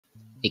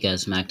Hey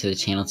guys, back to the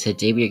channel.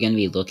 Today we are going to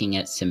be looking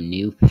at some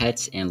new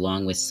pets and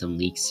along with some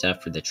leaked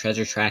stuff for the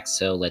treasure track,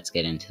 so let's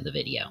get into the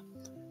video.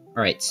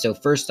 Alright, so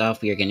first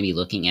off we are going to be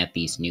looking at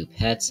these new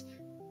pets,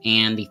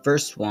 and the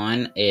first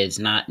one is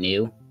not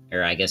new,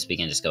 or I guess we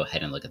can just go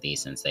ahead and look at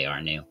these since they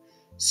are new.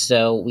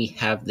 So we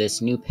have this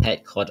new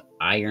pet called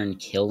Iron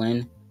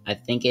Killin, I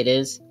think it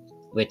is,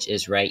 which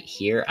is right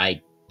here.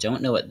 I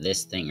don't know what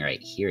this thing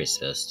right here is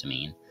supposed to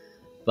mean,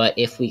 but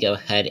if we go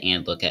ahead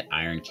and look at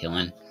Iron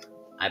Killin,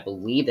 I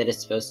believe that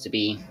it's supposed to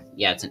be,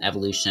 yeah, it's an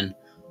evolution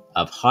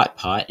of Hot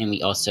Pot, and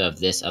we also have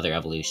this other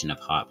evolution of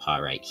Hot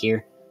Pot right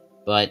here.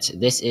 But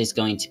this is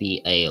going to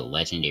be a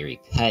legendary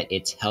pet.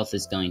 Its health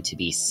is going to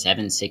be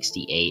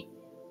 768,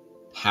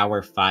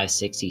 power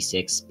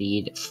 566,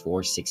 speed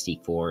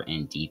 464,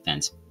 and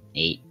defense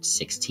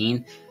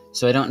 816.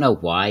 So I don't know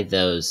why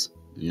those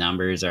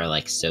numbers are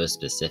like so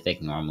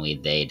specific. Normally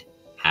they'd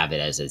have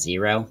it as a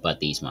 0, but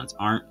these ones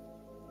aren't,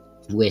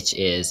 which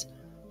is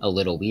a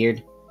little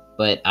weird.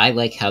 But I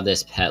like how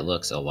this pet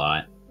looks a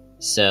lot.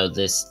 So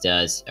this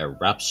does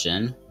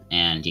Eruption,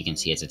 and you can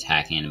see its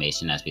attack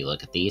animation as we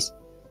look at these.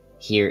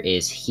 Here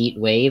is Heat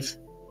Wave,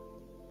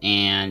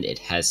 and it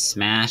has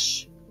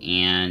Smash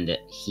and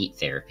Heat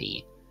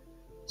Therapy.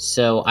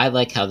 So I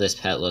like how this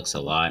pet looks a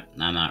lot.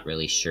 I'm not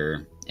really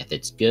sure if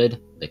it's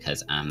good,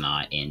 because I'm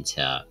not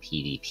into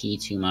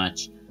PvP too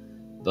much.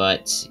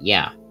 But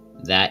yeah,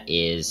 that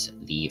is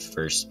the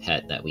first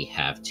pet that we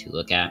have to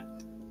look at.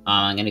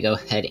 I'm going to go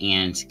ahead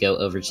and go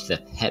over to the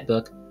pet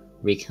book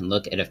where we can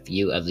look at a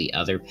few of the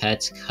other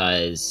pets,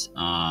 because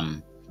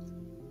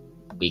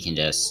we can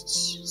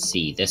just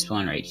see this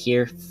one right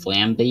here,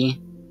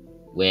 Flamby,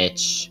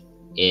 which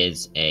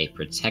is a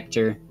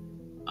protector.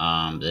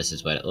 This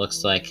is what it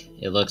looks like.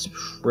 It looks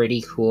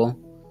pretty cool.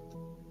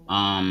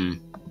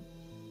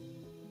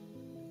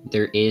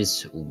 There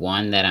is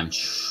one that I'm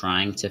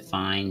trying to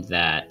find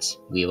that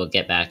we will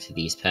get back to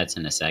these pets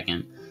in a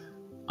second.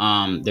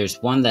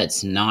 There's one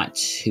that's not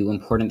too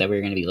important that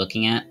we're going to be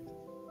looking at.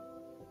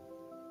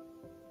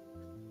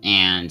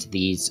 And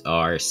these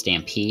are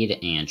Stampede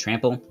and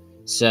Trample.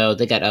 So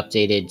they got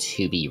updated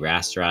to be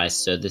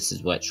rasterized. So this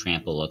is what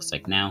Trample looks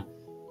like now.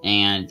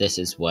 And this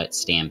is what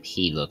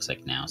Stampede looks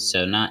like now.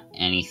 So not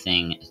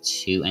anything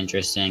too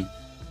interesting.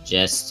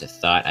 Just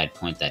thought I'd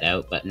point that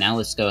out. But now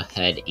let's go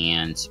ahead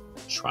and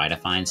try to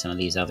find some of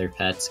these other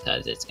pets,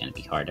 because it's going to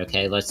be hard.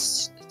 Okay,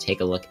 let's take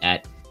a look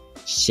at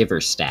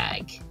Shiver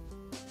Stag.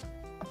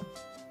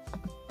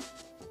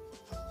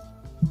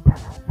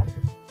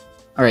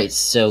 Alright,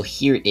 so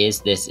here it is.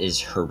 This is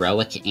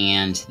Heroic,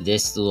 and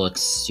this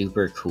looks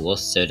super cool.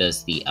 So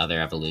does the other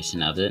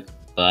evolution of it.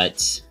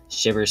 But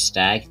Shiver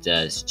Stag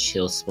does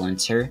Chill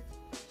Splinter,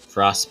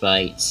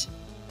 Frostbite,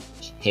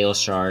 Hail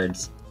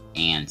Shards,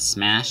 and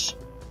Smash.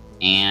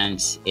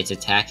 And its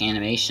attack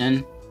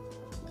animation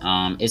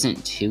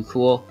isn't too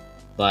cool,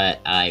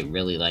 but I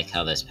really like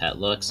how this pet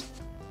looks.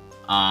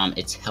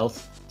 Its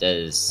health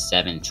does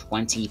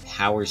 720,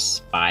 power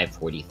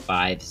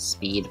 545,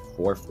 speed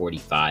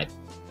 445,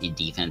 and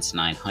defense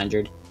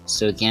 900.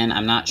 So again,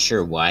 I'm not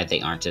sure why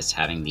they aren't just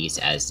having these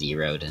as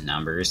zeroed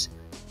numbers,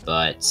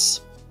 but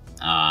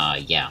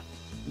yeah,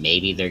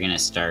 maybe they're gonna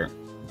start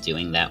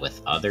doing that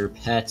with other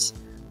pets,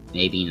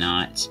 maybe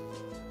not,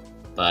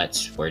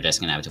 but we're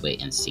just gonna have to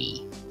wait and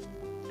see.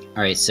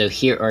 Alright, so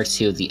here are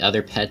two of the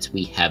other pets.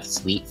 We have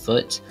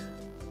Sleepfoot,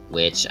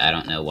 which I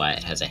don't know why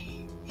it has a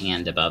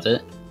hand above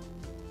it,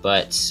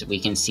 but we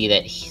can see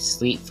that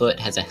Sleepfoot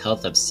has a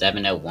health of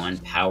 701,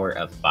 power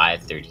of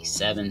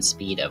 537,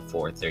 speed of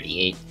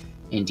 438,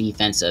 and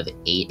defense of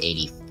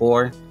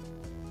 884.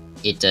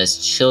 It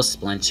does Chill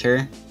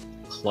Splinter,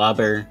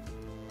 Clobber,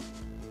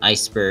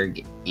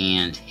 Iceberg,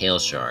 and Hail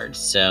Shard.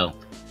 So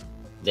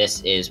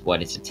this is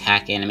what its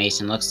attack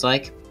animation looks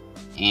like,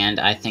 and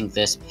I think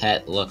this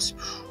pet looks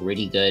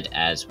pretty good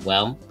as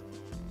well.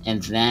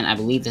 And then I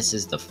believe this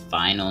is the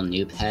final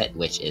new pet,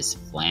 which is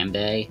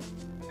Flambe,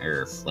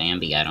 or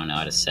Flamby, I don't know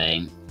how to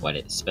say what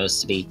it's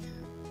supposed to be.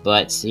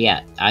 But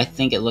yeah, I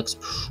think it looks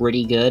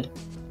pretty good.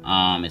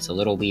 It's a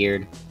little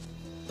weird,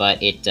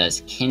 but it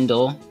does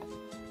Kindle,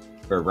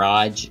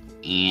 Barrage,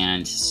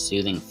 and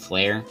Soothing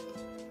Flare.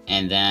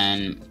 And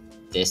then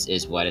this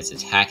is what its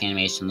attack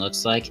animation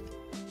looks like.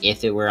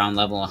 If it were on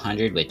level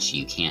 100, which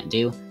you can't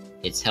do,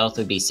 its health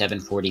would be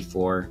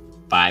 744,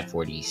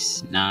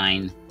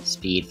 549,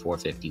 speed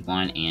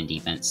 451, and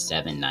defense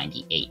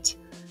 798.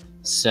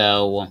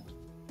 So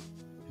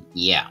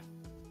yeah,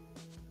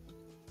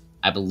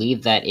 I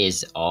believe that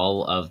is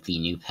all of the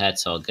new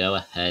pets. I'll go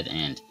ahead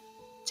and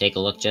take a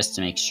look just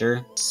to make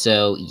sure.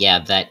 So yeah,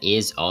 that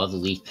is all of the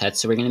leaked pets.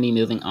 So we're going to be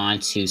moving on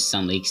to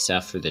some leaked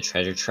stuff for the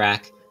treasure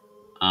track.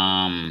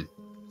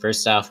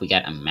 First off, we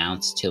got a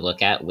mount to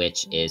look at,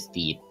 which is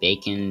the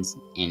Bacon's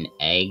and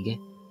Egg,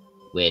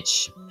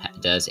 which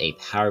does a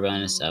power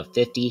bonus of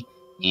 50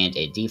 and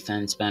a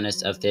defense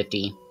bonus of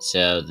 50.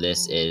 So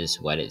this is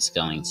what it's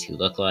going to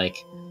look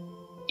like.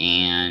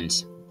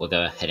 And we'll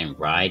go ahead and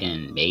ride,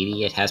 and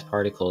maybe it has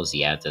particles.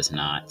 Yeah, it does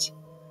not.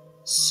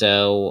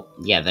 So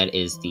yeah, that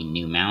is the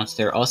new mount.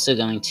 There are also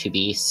going to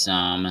be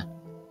some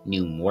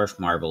new morph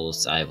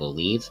marbles, I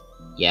believe.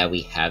 Yeah,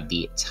 we have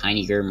the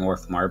Tiniger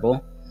morph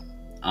marble.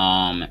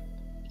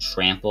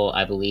 Trample,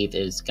 I believe,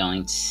 is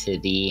going to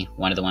be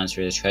one of the ones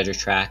for the treasure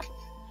track.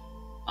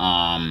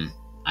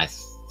 I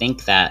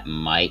think that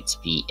might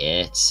be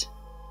it.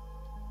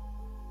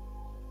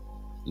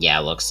 Yeah,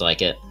 looks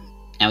like it.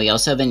 And we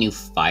also have a new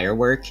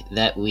firework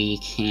that we're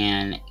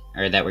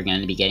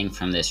going to be getting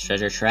from this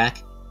treasure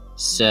track.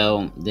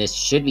 So this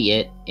should be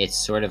it. It's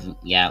sort of,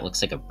 yeah, it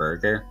looks like a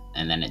burger,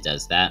 and then it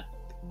does that.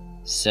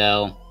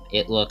 So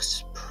it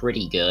looks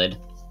pretty good.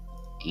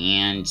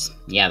 And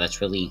yeah, that's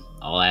really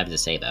all I have to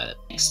say about it.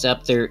 Next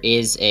up, there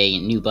is a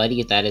new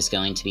buddy that is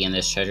going to be in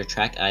this treasure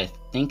track. I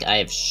think I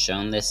have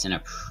shown this in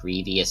a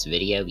previous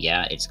video.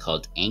 Yeah, it's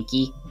called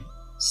Anki.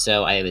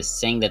 So I was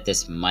saying that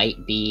this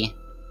might be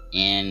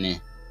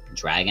in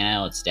Dragon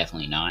Isle. It's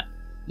definitely not.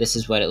 This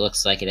is what it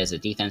looks like. It has a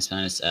defense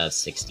bonus of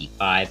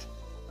 65.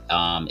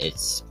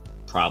 It's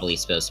probably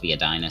supposed to be a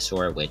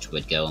dinosaur, which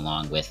would go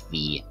along with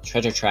the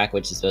treasure track,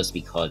 which is supposed to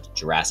be called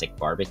Jurassic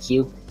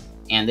Barbecue.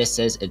 And this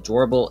says,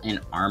 adorable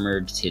and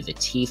armored to the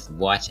teeth,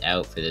 watch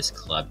out for this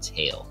club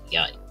tail.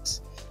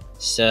 Yikes.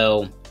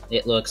 So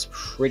it looks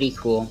pretty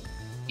cool.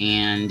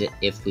 And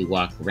if we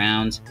walk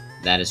around,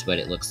 that is what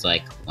it looks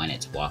like when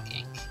it's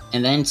walking.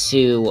 And then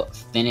to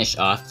finish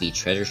off the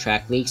treasure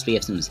track leaks, we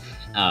have some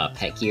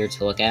pet gear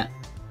to look at.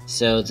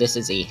 So this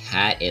is a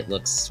hat. It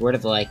looks sort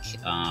of like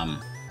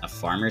a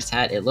farmer's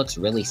hat. It looks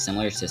really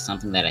similar to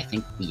something that I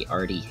think we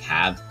already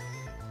have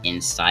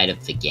inside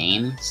of the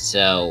game.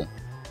 So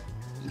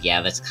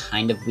yeah, that's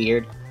kind of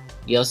weird.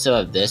 We also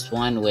have this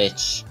one,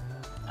 which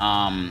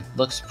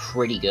looks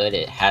pretty good.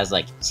 It has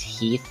like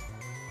teeth,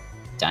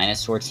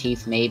 dinosaur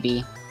teeth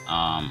maybe,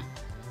 kind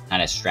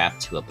of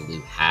strapped to a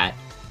blue hat.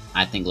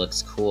 I think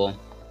looks cool.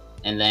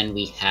 And then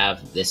we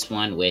have this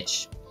one,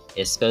 which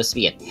is supposed to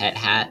be a pet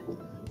hat.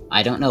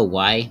 I don't know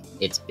why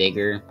it's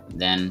bigger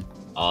than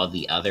all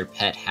the other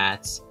pet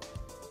hats.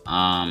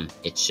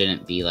 It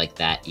shouldn't be like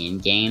that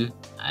in-game.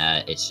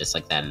 It's just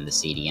like that in the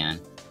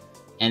CDN.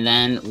 And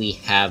then we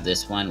have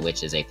this one,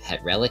 which is a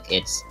pet relic.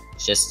 It's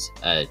just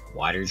a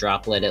water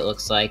droplet, it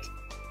looks like.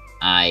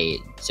 I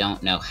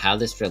don't know how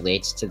this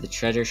relates to the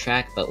treasure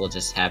track, but we'll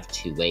just have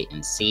to wait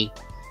and see.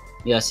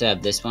 We also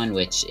have this one,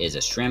 which is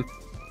a shrimp,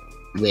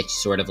 which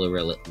sort of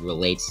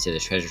relates to the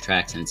treasure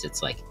track since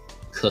it's like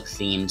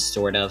cook-themed,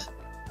 sort of.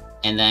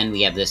 And then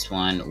we have this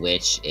one,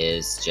 which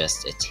is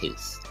just a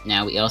tooth.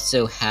 Now we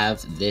also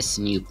have this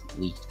new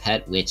leaked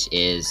pet, which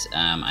is,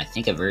 I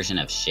think, a version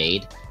of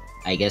Shade.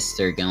 I guess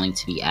they're going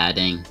to be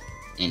adding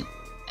an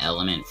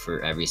element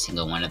for every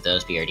single one of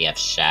those. We already have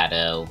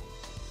Shadow,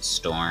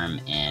 Storm,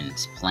 and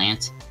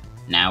Plant.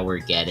 Now we're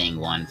getting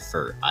one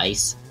for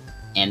Ice.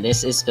 And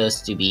this is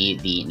supposed to be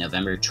the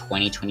November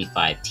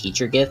 2025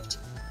 teacher gift.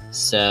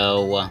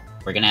 So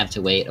we're going to have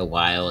to wait a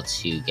while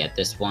to get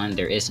this one.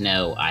 There is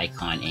no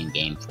icon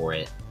in-game for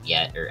it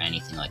yet or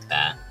anything like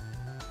that.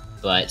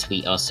 But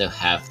we also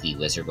have the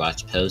Wizard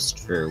Watch post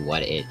for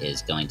what it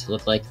is going to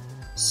look like.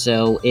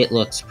 So it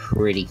looks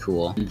pretty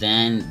cool. And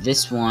then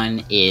this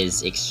one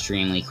is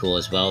extremely cool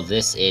as well.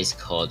 This is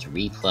called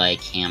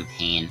Replay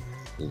Campaign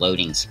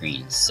Loading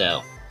Screen.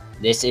 So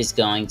this is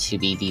going to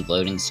be the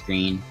loading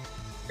screen,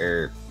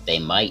 or they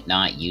might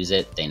not use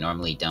it. They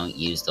normally don't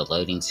use the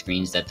loading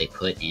screens that they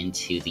put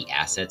into the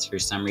assets for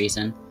some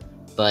reason.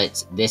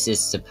 But this is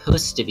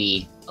supposed to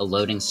be a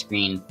loading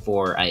screen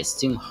for, I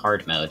assume,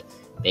 hard mode,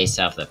 based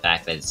off the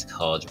fact that it's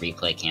called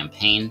Replay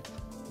Campaign,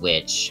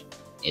 which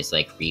is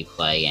like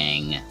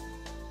replaying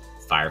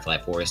Firefly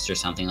Forest or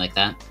something like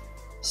that.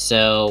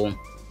 So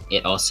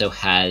it also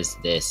has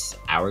this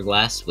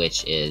hourglass,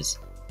 which is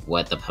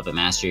what the Puppet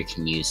Master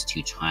can use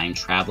to time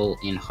travel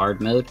in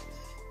hard mode.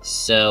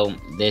 So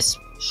this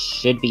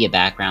should be a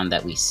background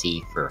that we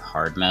see for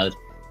hard mode,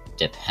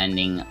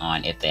 depending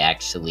on if they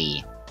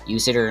actually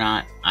use it or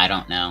not. I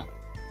don't know.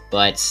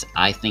 But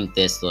I think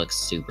this looks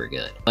super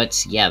good.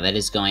 But yeah, that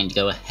is going to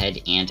go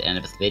ahead and end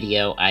up the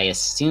video. I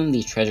assume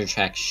the treasure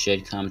track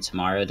should come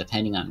tomorrow,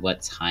 depending on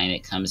what time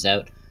it comes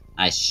out.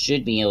 I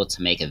should be able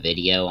to make a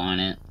video on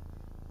it,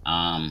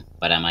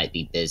 but I might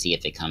be busy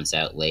if it comes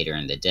out later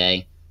in the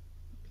day.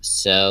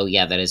 So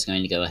yeah, that is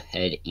going to go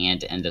ahead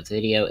and end the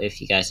video. If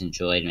you guys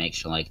enjoyed, make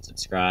sure to like and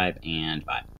subscribe, and bye.